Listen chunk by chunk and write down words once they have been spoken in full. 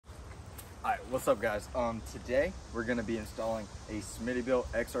Alright, what's up guys? Today we're going to be installing a Smittybilt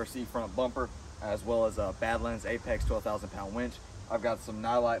XRC front bumper as well as a Badlands Apex 12,000 pound winch. I've got some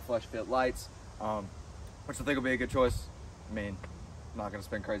Nylite flush fit lights, which I think will be a good choice. I mean, I'm not going to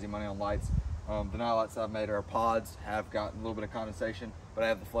spend crazy money on lights. The Nylites I've made are pods, have got a little bit of condensation, but I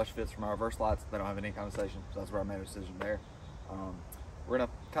have the flush fits from our reverse lights that don't have any condensation, so that's where I made a decision there. We're going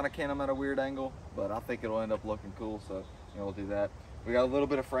to kind of can them at a weird angle, but I think it'll end up looking cool, so we'll do that. We got a little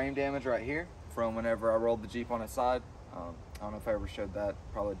bit of frame damage right here from whenever I rolled the Jeep on its side. I don't know if I ever showed that,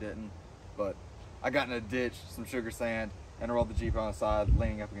 probably didn't, but I got in a ditch, some sugar sand, and I rolled the Jeep on its side,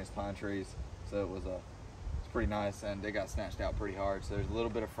 leaning up against pine trees. So it was it's pretty nice, and it got snatched out pretty hard. So there's a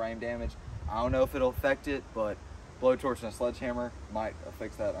little bit of frame damage. I don't know if it'll affect it, but blowtorch and a sledgehammer might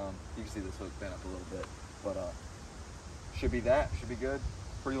fix that. You can see this hook bent up a little bit, but should be good.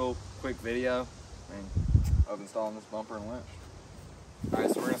 Pretty little quick video, of installing this bumper and winch.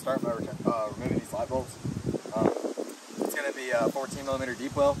 Alright, so we're going to start by removing these light bolts. It's going to be a 14mm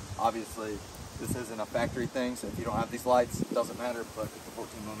deep well. Obviously, this isn't a factory thing, so if you don't have these lights, it doesn't matter, but it's a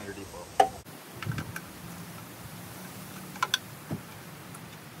 14mm deep well.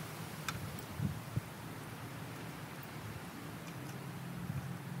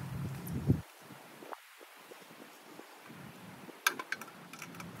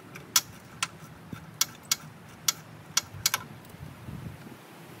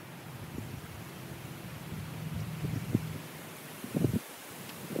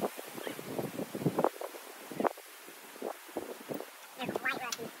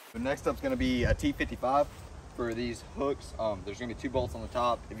 Next up is going to be a T55 for these hooks. There's going to be 2 bolts on the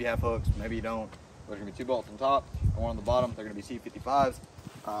top. If you have hooks, maybe you don't. There's going to be 2 bolts on top and 1 on the bottom. They're going to be T55s.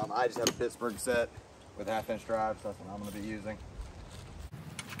 I just have a Pittsburgh set with a 1/2-inch drive, so that's what I'm going to be using.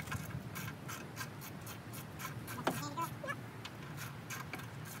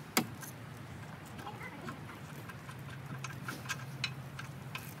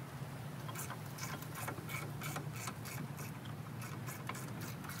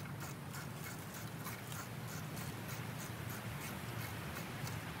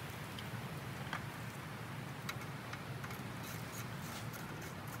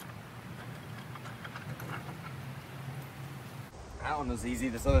 That one was easy.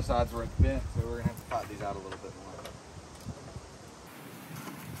 This other side's where it's bent, so we're gonna have to fight these out a little bit more.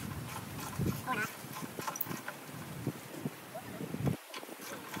 Or not.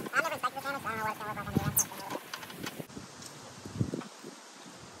 I never inspected the camera, so I don't know what it's gonna look like on the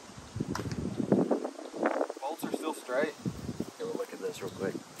inside. Bolts are still straight. Okay, we'll look at this real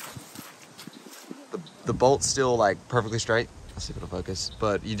quick. The bolt's still like perfectly straight. Let's see if it'll focus.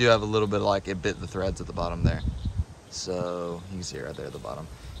 But you do have a little bit of like it bit the threads at the bottom there. So you can see it right there at the bottom.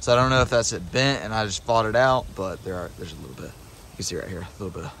 So I don't know if that's it bent and I just fought it out, but there's a little bit. You can see right here, a little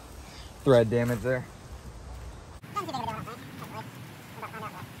bit of thread damage there.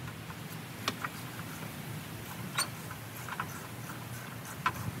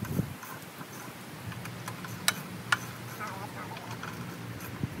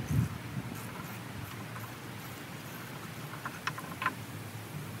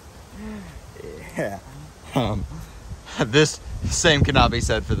 Yeah. This same cannot be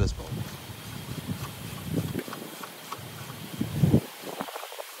said for this bolt.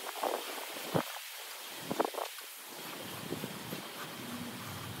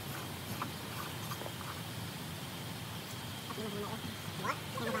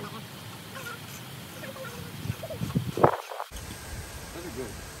 Those are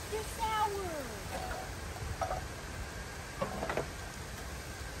good. They're sour.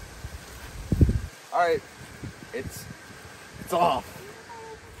 All right, it's off.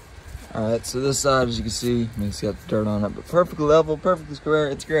 All right, so this side, as you can see, I mean, it's got the dirt on it, but perfectly level, perfectly square.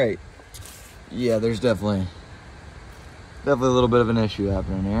 It's great. Yeah, there's definitely a little bit of an issue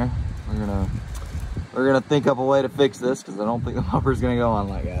happening here. We're gonna think up a way to fix this because I don't think the bumper's gonna go on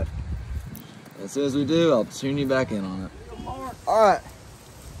like that. As soon as we do, I'll tune you back in on it. All right.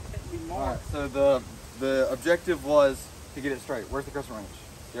 All right. So the objective was to get it straight. Where's the crescent wrench?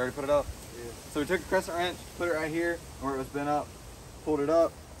 You already put it up? Yeah. So we took a crescent wrench, put it right here where it was bent up, pulled it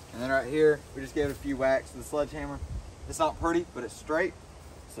up, and then right here we just gave it a few whacks with the sledgehammer. It's not pretty, but it's straight.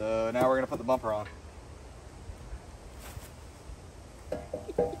 So now we're gonna put the bumper on.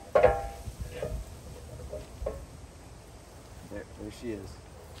 There she is.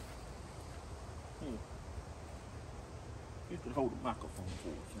 You can hold the microphone for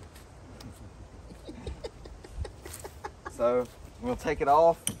us. So we'll take it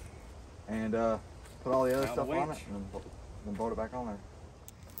off and put all the other stuff on it and then bolt it back on there.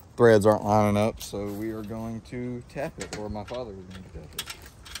 Threads aren't lining up, so we are going to tap it, or my father is going to tap it.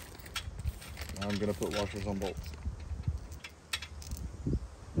 I'm gonna put washers on bolts.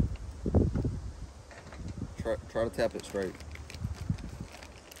 Try to tap it straight.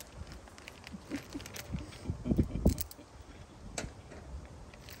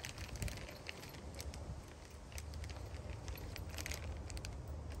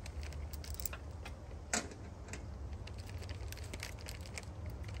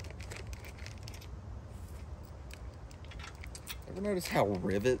 Ever notice how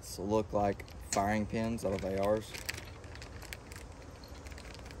rivets look like firing pins out of ARs?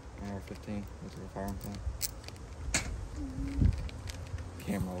 AR-15, those are a firing pin.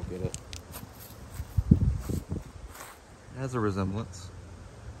 Camera will get it. It has a resemblance.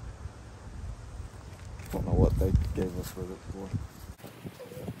 Don't know what they gave us with it for.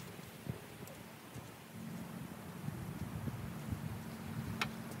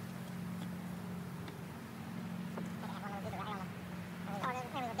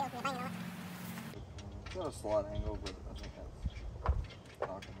 It's got a slight angle, but I think that's not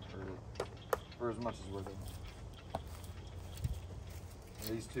going to hurt it for as much as we're doing.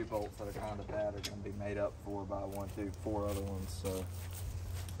 And these two bolts that are kind of bad are going to be made up for by 1, 2, 4 other ones. So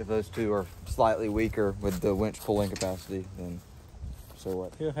if those two are slightly weaker with the winch pulling capacity, then so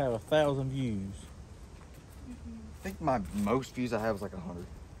what? He'll have 1,000 views. I think my most views I have is like 100.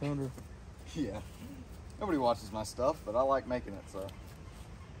 100. Yeah. Nobody watches my stuff, but I like making it, so.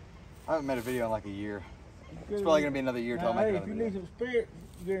 I haven't made a video in like a year. It's probably gonna be another year till I make another video. If you need some spirit,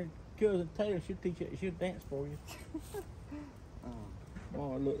 your cousin Taylor should teach you. She'll dance for you.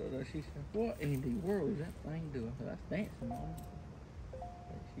 Mama looked at her. She said, "What in the world is that thing doing?" I said, "That's dancing, Mama."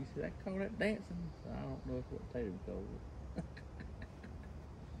 She said, "I call that dancing." So I don't know if what Taylor would call it.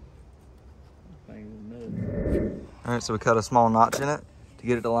 That thing was nuts. All right, so we cut a small notch in it to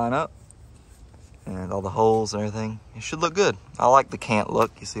get it to line up, and all the holes and everything. It should look good. I like the cant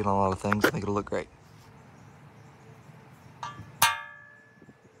look. You see it on a lot of things. I think it'll look great.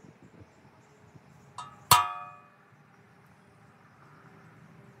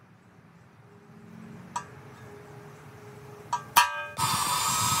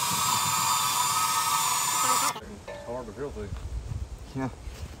 It's hard to drill through. Yeah.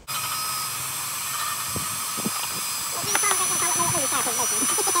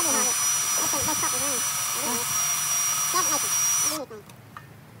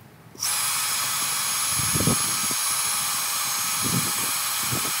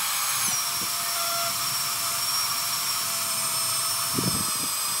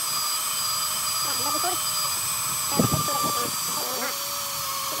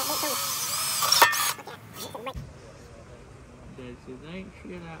 Dad says, "There ain't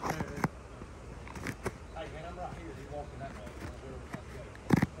shit out there." Hey man, I'm right here. He's walking that way.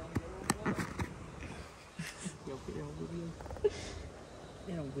 Y'all get it on video?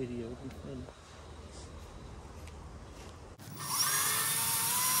 Get on video. It'll be funny.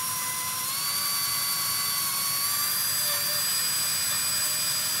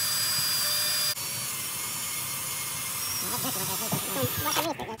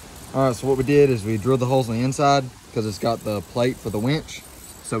 All right, so what we did is we drilled the holes on the inside because it's got the plate for the winch,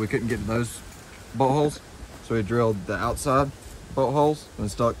 so we couldn't get to those bolt holes. So we drilled the outside bolt holes and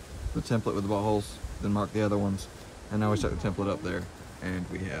stuck the template with the bolt holes, then marked the other ones. And now we stuck the template up there, and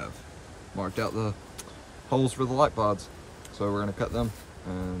we have marked out the holes for the light pods. So we're gonna cut them,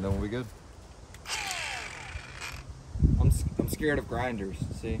 and then we'll be good. I'm scared of grinders.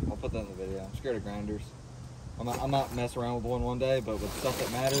 See, I'll put that in the video. I'm scared of grinders. I might mess around with one day, but with stuff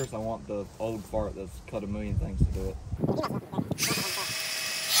that matters, I want the old fart that's cut a million things to do it.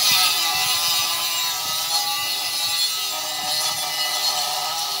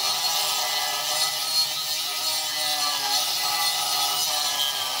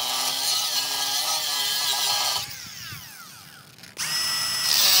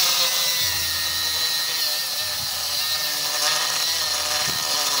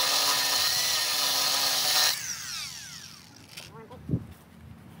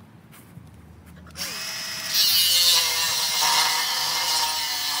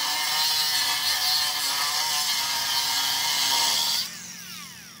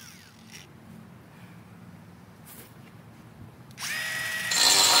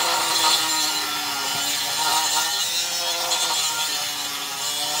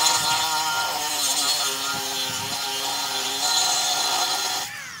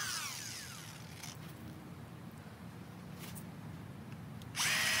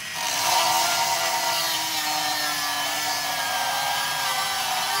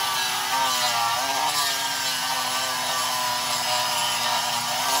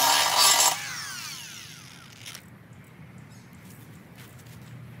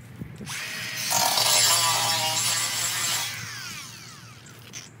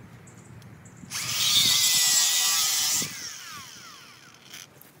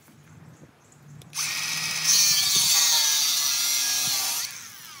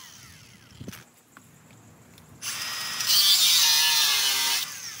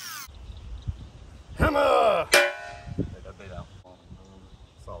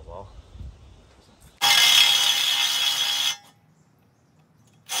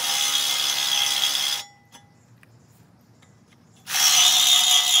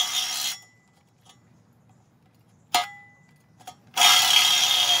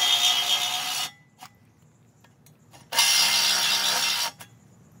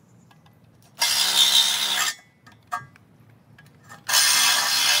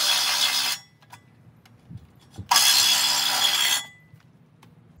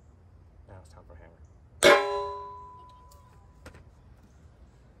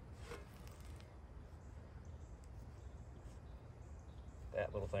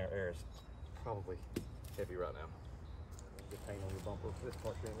 that little thing right there is Probably heavy right now. the paint on your bumper. This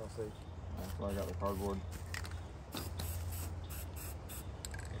part you ain't gonna see. That's why I got the cardboard.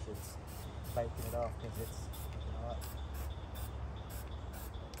 It's baking it off because it's hot.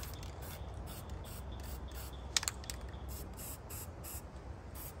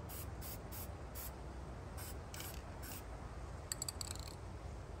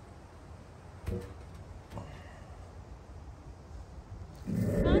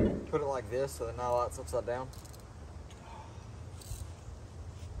 Put it like this so the nightlight's upside down.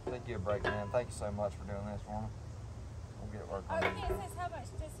 Thank you a break, man. Thank you so much for doing this for me. We'll get work Oh, on it. yes, says how much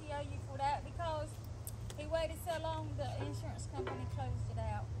does he owe you for that? Because he waited so long, the insurance company closed it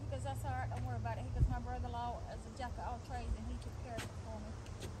out. He goes, that's all right, don't worry about it. He goes, my brother-in-law is a jack of all trades and he took care of it for me.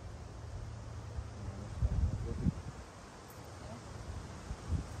 Yeah.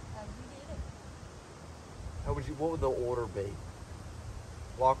 Oh, you did it? What would the order be?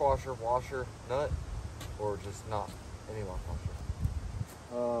 Lock washer, washer, nut, or just not any lock washer?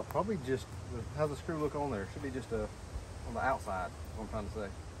 Probably just, how's the screw look on there? Should be just on the outside, is what I'm trying to say.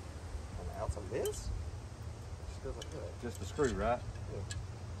 On the outside of this? Just goes like that. Just the screw, right?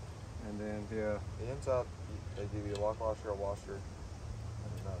 Yeah. And then, yeah, The inside, they give you a lock washer, a washer,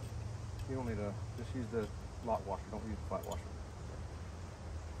 and a nut. you don't need to, just use the lock washer, don't use the flat washer.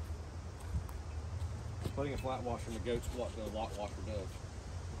 Putting a flat washer negates what the lock washer does,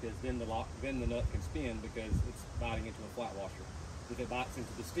 because then the nut can spin because it's biting into a flat washer. If it bites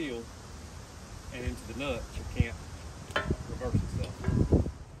into the steel and into the nut, it can't reverse itself.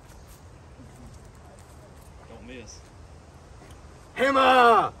 Don't miss.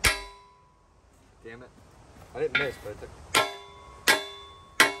 Hammer! Damn it. I didn't miss, but it took.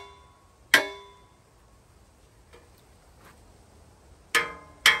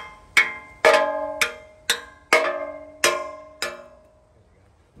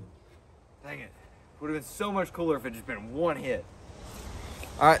 Dang it. Would have been so much cooler if it just been one hit.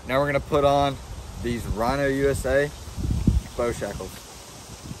 Alright, now we're gonna put on these Rhino USA bow shackles.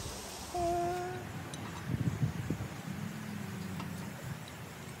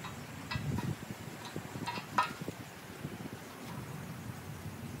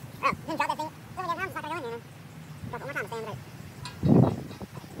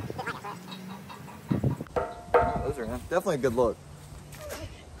 Those are in. Definitely a good look.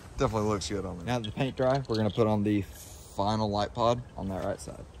 Definitely looks good on me. Now that the paint dry, we're gonna put on the final light pod on that right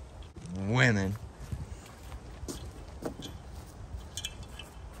side. Women.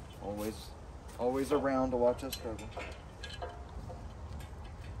 Always around to watch us struggle.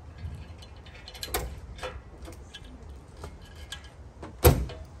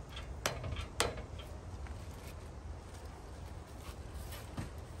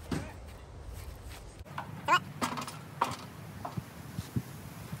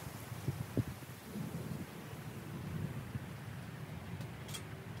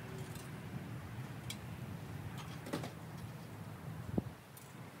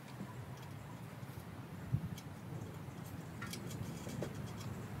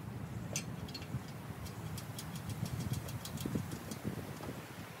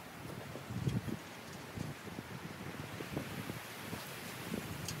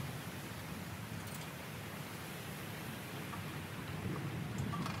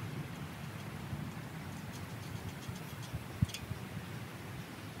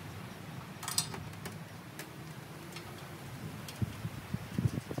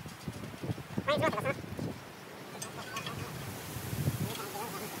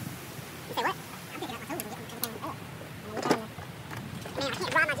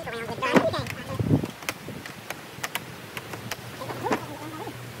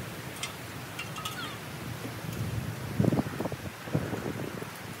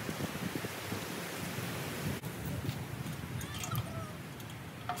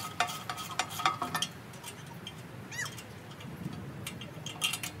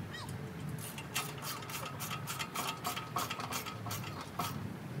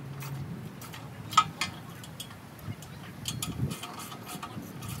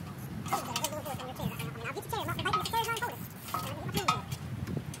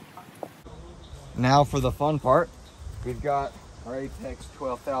 Now for the fun part, we've got our Apex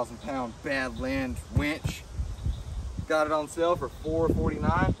 12,000 pound Badland winch. Got it on sale for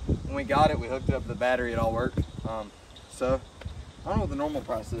 $449. When we got it, we hooked it up to the battery, it all worked. So I don't know what the normal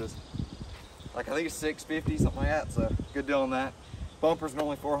price is. Like I think it's $650, something like that. So good deal on that. Bumper's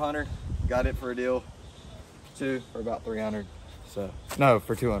only $400. Got it for a deal too for about $300. So no,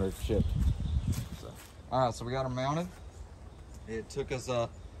 for $200 shipped. So all right, so we got them mounted. It took us a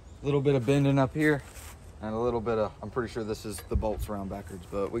little bit of bending up here, and a little bit of, I'm pretty sure this is the bolts around backwards,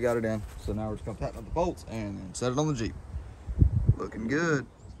 but we got it in. So now we're just gonna tighten up the bolts and then set it on the Jeep. Looking good.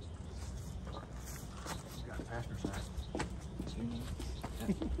 Got the passenger side.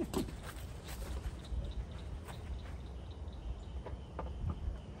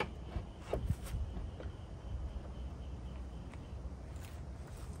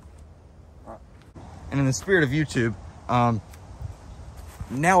 And in the spirit of YouTube,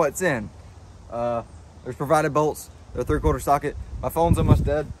 now it's in. There's provided bolts. They're 3/4 socket. My phone's almost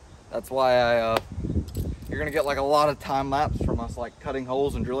dead. That's why you're gonna get like a lot of time lapse from us like cutting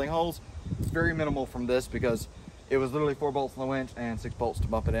holes and drilling holes. It's very minimal from this because it was literally 4 bolts on the winch and 6 bolts to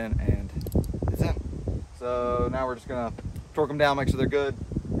bump it in, and it's in. So now we're just gonna torque them down, make sure they're good.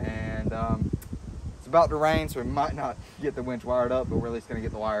 And it's about to rain, so we might not get the winch wired up, but we're at least gonna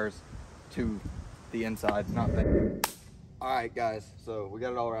get the wires to the inside, not there. All right, guys, so we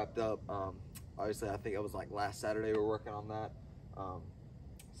got it all wrapped up. Obviously, I think it was like last Saturday we were working on that.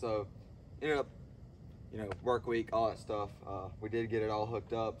 So ended up, you know, work week, all that stuff. We did get it all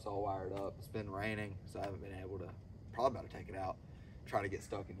hooked up, it's all wired up. It's been raining, so I haven't been able to, probably about to take it out, try to get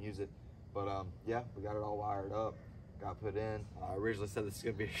stuck and use it. But yeah, we got it all wired up, got put in. I originally said this is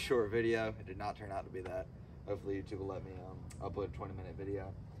gonna be a short video. It did not turn out to be that. Hopefully YouTube will let me upload a 20-minute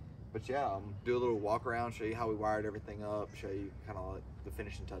video. But yeah, do a little walk around, show you how we wired everything up, show you kind of like the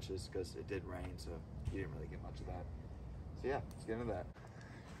finishing touches, because it did rain, so you didn't really get much of that. So yeah, let's get into that.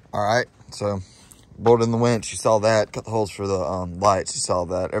 All right, so bolted in the winch, you saw that. Cut the holes for the lights, you saw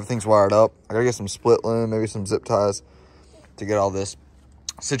that. Everything's wired up. I gotta get some split linen, maybe some zip ties to get all this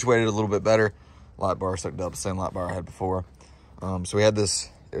situated a little bit better. Light bar sucked up, the same light bar I had before. So we had this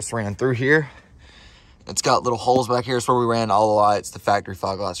ran through here. It's got little holes back here. It's where we ran all the lights. The factory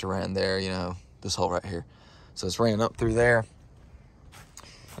fog lights are ran there, you know, this hole right here. So it's ran up through there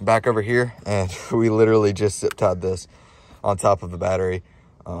and back over here. And we literally just zip tied this on top of the battery.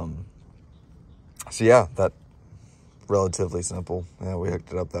 So yeah, that relatively simple. Yeah, we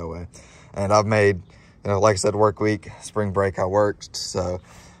hooked it up that way. And I've made, you know, like I said, work week, spring break, I worked. So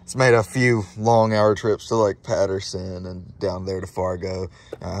it's made a few long hour trips to like Patterson and down there to Fargo.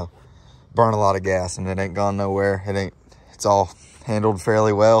 Burn a lot of gas and it ain't gone nowhere. It's all handled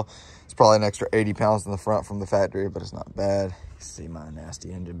fairly well. It's probably an extra 80 pounds in the front from the factory, but it's not bad. You see my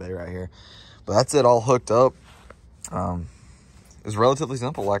nasty engine bay right here. But that's it all hooked up. It was relatively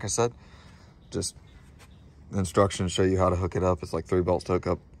simple, like I said. Just the instructions show you how to hook it up. It's like 3 bolts to hook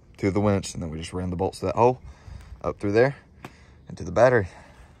up to the winch, and then we just ran the bolts to that hole, up through there, and to the battery.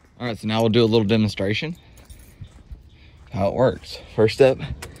 All right, so now we'll do a little demonstration how it works. First step,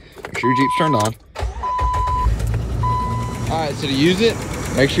 make sure your Jeep's turned on. All right, so to use it,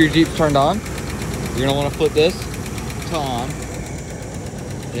 make sure your Jeep's turned on. You're gonna wanna flip this to on.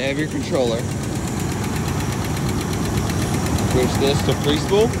 You have your controller. Switch this to free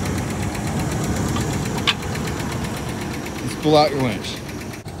spool. And spool out your winch.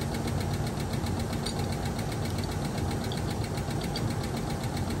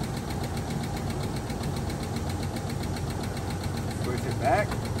 Switch it back.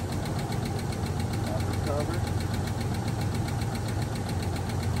 Have the cover.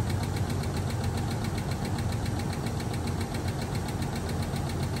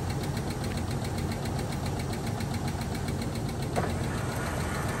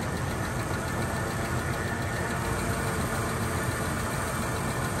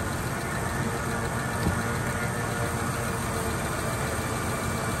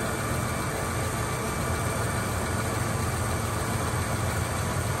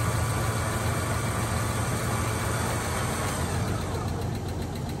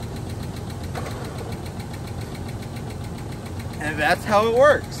 And that's how it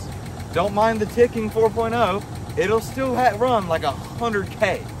works. Don't mind the ticking 4.0. It'll still run like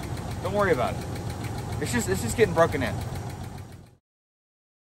 100K. Don't worry about it. It's just getting broken in.